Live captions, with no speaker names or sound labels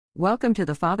Welcome to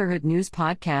the Fatherhood News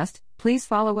Podcast. Please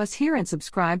follow us here and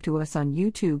subscribe to us on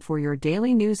YouTube for your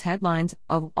daily news headlines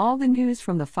of all the news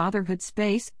from the fatherhood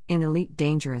space in Elite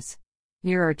Dangerous.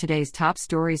 Here are today's top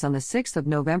stories on the 6th of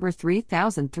November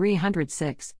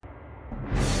 3306.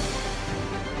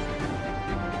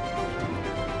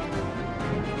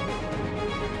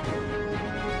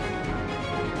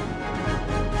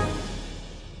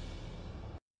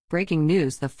 Breaking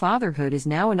news: the Fatherhood is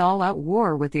now in all-out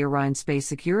war with the Iran space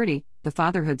security. The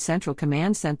Fatherhood Central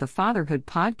Command sent the Fatherhood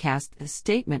podcast a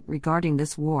statement regarding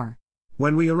this war.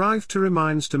 When we arrived to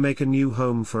Remines to make a new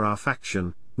home for our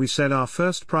faction, we said our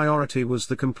first priority was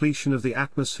the completion of the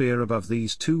atmosphere above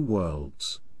these two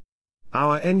worlds.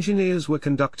 Our engineers were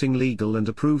conducting legal and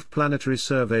approved planetary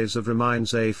surveys of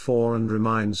Remines A4 and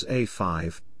Remines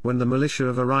A5, when the militia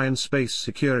of Orion Space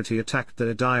Security attacked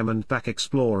the Diamondback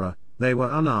Explorer. They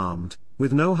were unarmed,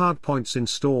 with no hardpoints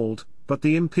installed, but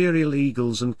the Imperial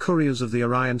Eagles and couriers of the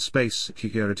Orion Space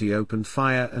Security opened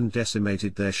fire and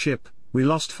decimated their ship. We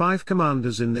lost 5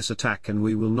 commanders in this attack and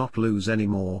we will not lose any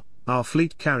more. Our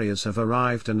fleet carriers have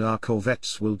arrived and our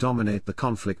corvettes will dominate the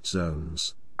conflict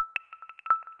zones.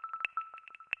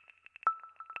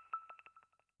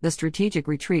 The strategic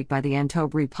retreat by the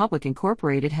Antob Republic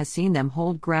Incorporated has seen them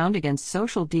hold ground against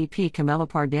Social DP Camilla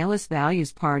Pardalis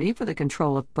Values Party for the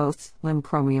control of both slim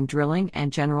chromium drilling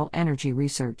and general energy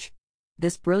research.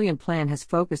 This brilliant plan has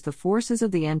focused the forces of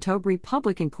the Antob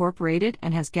Republic Incorporated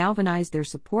and has galvanized their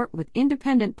support, with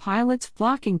independent pilots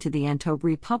flocking to the Antob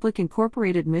Republic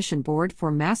Incorporated mission board for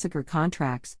massacre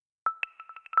contracts.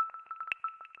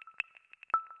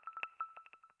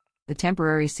 The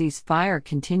temporary ceasefire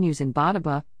continues in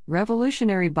Badaba.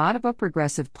 Revolutionary Badaba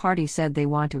Progressive Party said they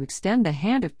want to extend the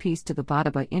hand of peace to the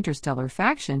Badaba Interstellar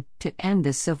faction to end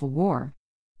this civil war.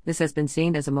 This has been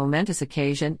seen as a momentous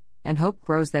occasion, and hope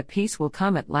grows that peace will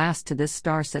come at last to this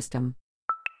star system.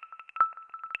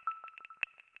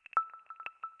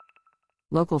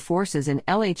 Local forces in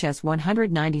LHS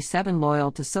 197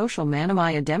 loyal to Social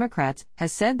Manamaya Democrats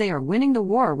has said they are winning the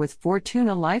war with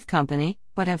Fortuna Life Company,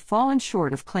 but have fallen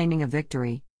short of claiming a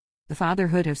victory. The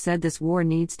Fatherhood have said this war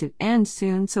needs to end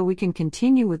soon so we can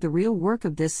continue with the real work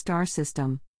of this star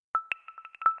system.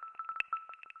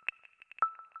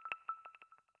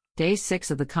 Day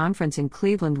 6 of the conference in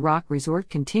Cleveland Rock Resort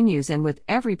continues, and with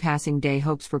every passing day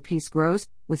hopes for peace grows,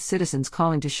 with citizens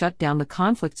calling to shut down the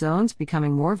conflict zones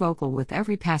becoming more vocal with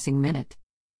every passing minute.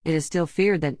 It is still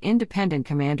feared that independent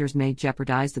commanders may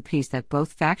jeopardize the peace that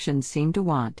both factions seem to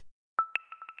want.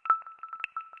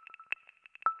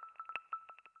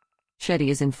 Shetty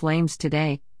is in flames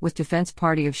today, with Defense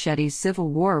Party of Shetty's civil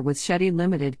war with Shetty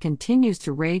Limited continues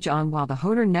to rage on, while the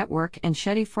Hodor Network and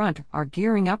Shetty Front are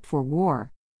gearing up for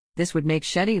war. This would make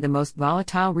Shetty the most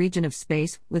volatile region of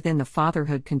space within the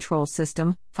Fatherhood control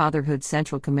system. Fatherhood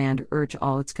Central Command urge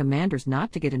all its commanders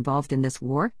not to get involved in this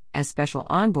war, as special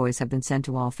envoys have been sent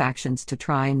to all factions to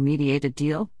try and mediate a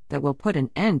deal that will put an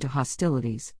end to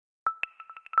hostilities.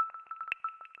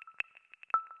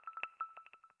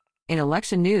 In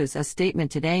election news, a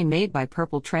statement today made by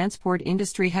Purple Transport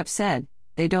Industry have said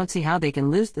they don't see how they can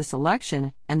lose this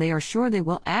election, and they are sure they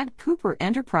will add Cooper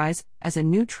Enterprise as a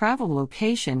new travel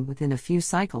location within a few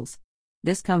cycles.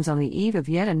 This comes on the eve of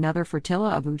yet another flotilla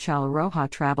of Uchalaroha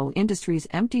Travel Industries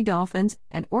Empty Dolphins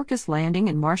and Orcas landing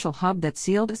in Marshall Hub that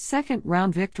sealed a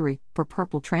second-round victory for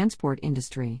Purple Transport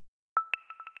Industry.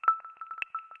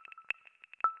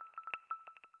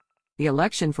 The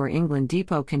election for England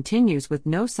Depot continues, with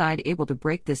no side able to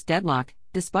break this deadlock,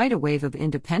 despite a wave of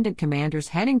independent commanders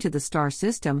heading to the star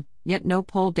system, yet no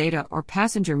poll data or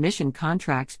passenger mission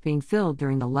contracts being filled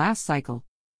during the last cycle.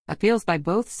 Appeals by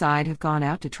both sides have gone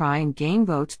out to try and gain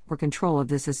votes for control of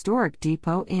this historic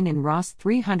depot in Ross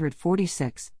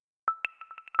 346.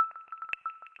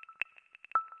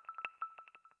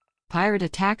 Pirate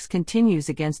attacks continues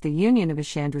against the Union of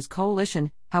Ishandra's coalition.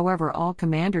 However, all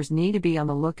commanders need to be on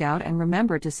the lookout and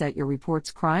remember to set your reports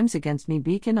crimes against me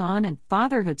beacon on, and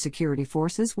Fatherhood security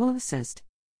forces will assist.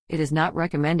 It is not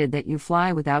recommended that you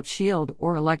fly without shield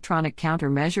or electronic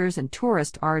countermeasures, and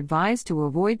tourists are advised to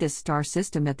avoid this star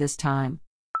system at this time.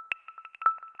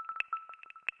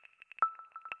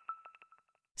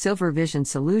 Silver Vision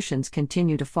Solutions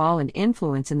continue to fall in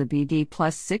influence in the BD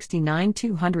plus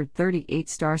 69-238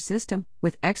 star system,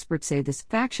 with experts say this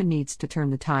faction needs to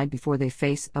turn the tide before they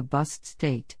face a bust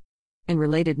state. In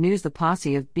related news, the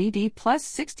posse of BD plus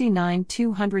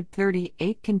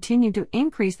 69-238 continue to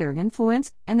increase their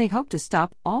influence, and they hope to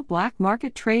stop all black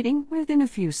market trading within a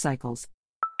few cycles.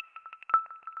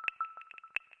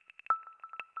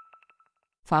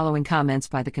 Following comments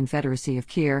by the Confederacy of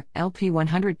Kier, LP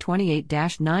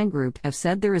 128-9 group have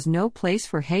said there is no place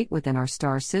for hate within our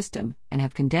star system, and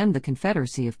have condemned the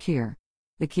Confederacy of Kier.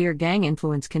 The Kier gang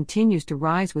influence continues to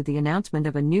rise with the announcement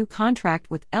of a new contract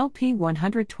with LP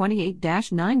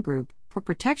 128-9 group for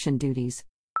protection duties.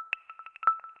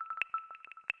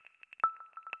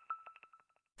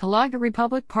 Calaga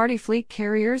Republic Party fleet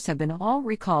carriers have been all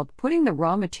recalled, putting the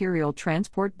raw material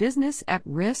transport business at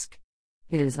risk.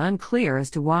 It is unclear as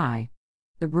to why.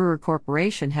 The Brewer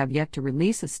Corporation have yet to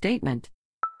release a statement.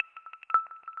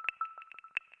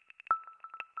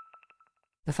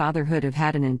 The Fatherhood have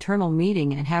had an internal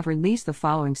meeting and have released the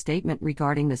following statement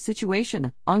regarding the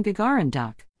situation on Gagarin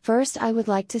Dock. First, I would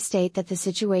like to state that the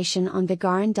situation on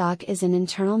Gagarin Dock is an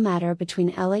internal matter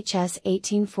between LHS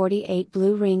 1848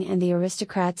 Blue Ring and the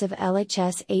aristocrats of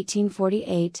LHS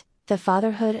 1848. The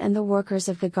Fatherhood and the workers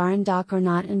of Gagarin Dock are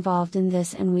not involved in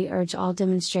this, and we urge all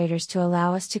demonstrators to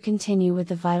allow us to continue with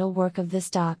the vital work of this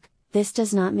dock. This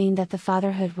does not mean that the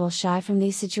Fatherhood will shy from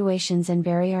these situations and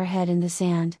bury our head in the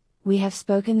sand. We have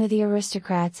spoken to the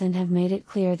aristocrats and have made it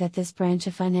clear that this branch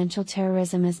of financial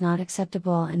terrorism is not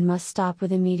acceptable and must stop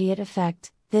with immediate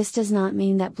effect. This does not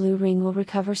mean that Blue Ring will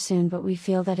recover soon, but we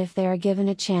feel that if they are given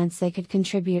a chance, they could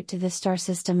contribute to the star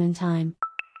system in time.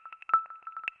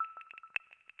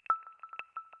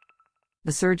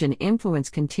 The surge in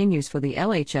influence continues for the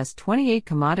LHS 28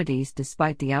 commodities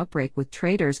despite the outbreak, with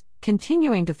traders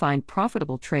continuing to find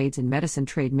profitable trades in medicine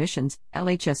trade missions.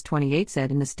 LHS 28 said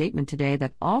in a statement today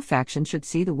that all factions should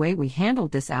see the way we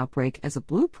handled this outbreak as a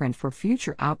blueprint for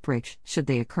future outbreaks should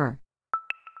they occur.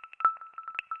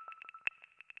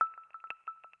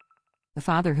 The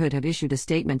Fatherhood have issued a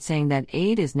statement saying that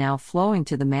aid is now flowing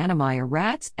to the Manamaya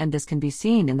rats, and this can be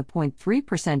seen in the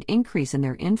 0.3% increase in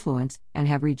their influence, and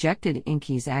have rejected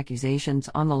Inky's accusations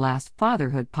on the last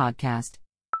Fatherhood podcast.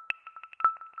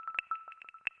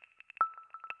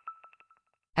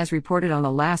 As reported on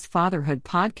the last Fatherhood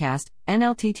podcast,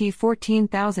 NLTT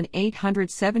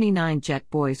 14,879 Jet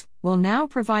Boys will now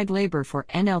provide labor for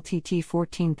NLTT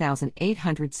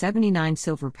 14,879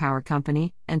 Silver Power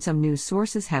Company, and some news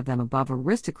sources have them above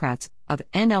aristocrats of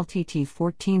NLTT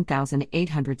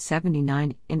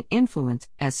 14,879 in influence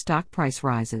as stock price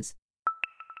rises.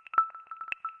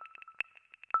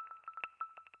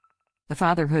 The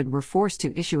Fatherhood were forced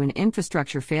to issue an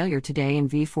infrastructure failure today in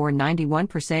V491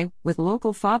 per se, with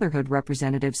local Fatherhood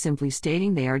representatives simply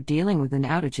stating they are dealing with an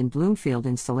outage in Bloomfield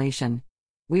installation.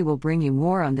 We will bring you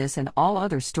more on this and all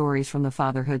other stories from the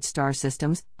Fatherhood star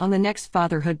systems on the next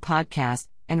Fatherhood podcast,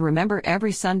 and remember,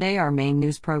 every Sunday our main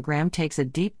news program takes a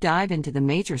deep dive into the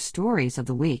major stories of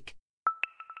the week.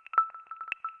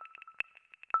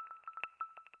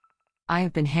 I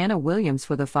have been Hannah Williams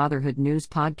for the Fatherhood News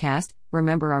Podcast.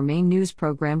 Remember, our main news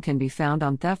program can be found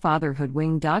on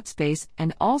thefatherhoodwing.space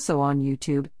and also on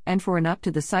YouTube. And for an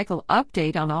up-to-the-cycle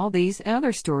update on all these and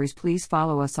other stories, please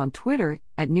follow us on Twitter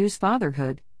at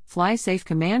NewsFatherhood. Fly safe,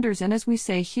 commanders, and as we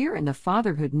say here in the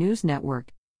Fatherhood News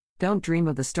Network, don't dream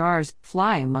of the stars,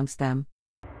 fly amongst them.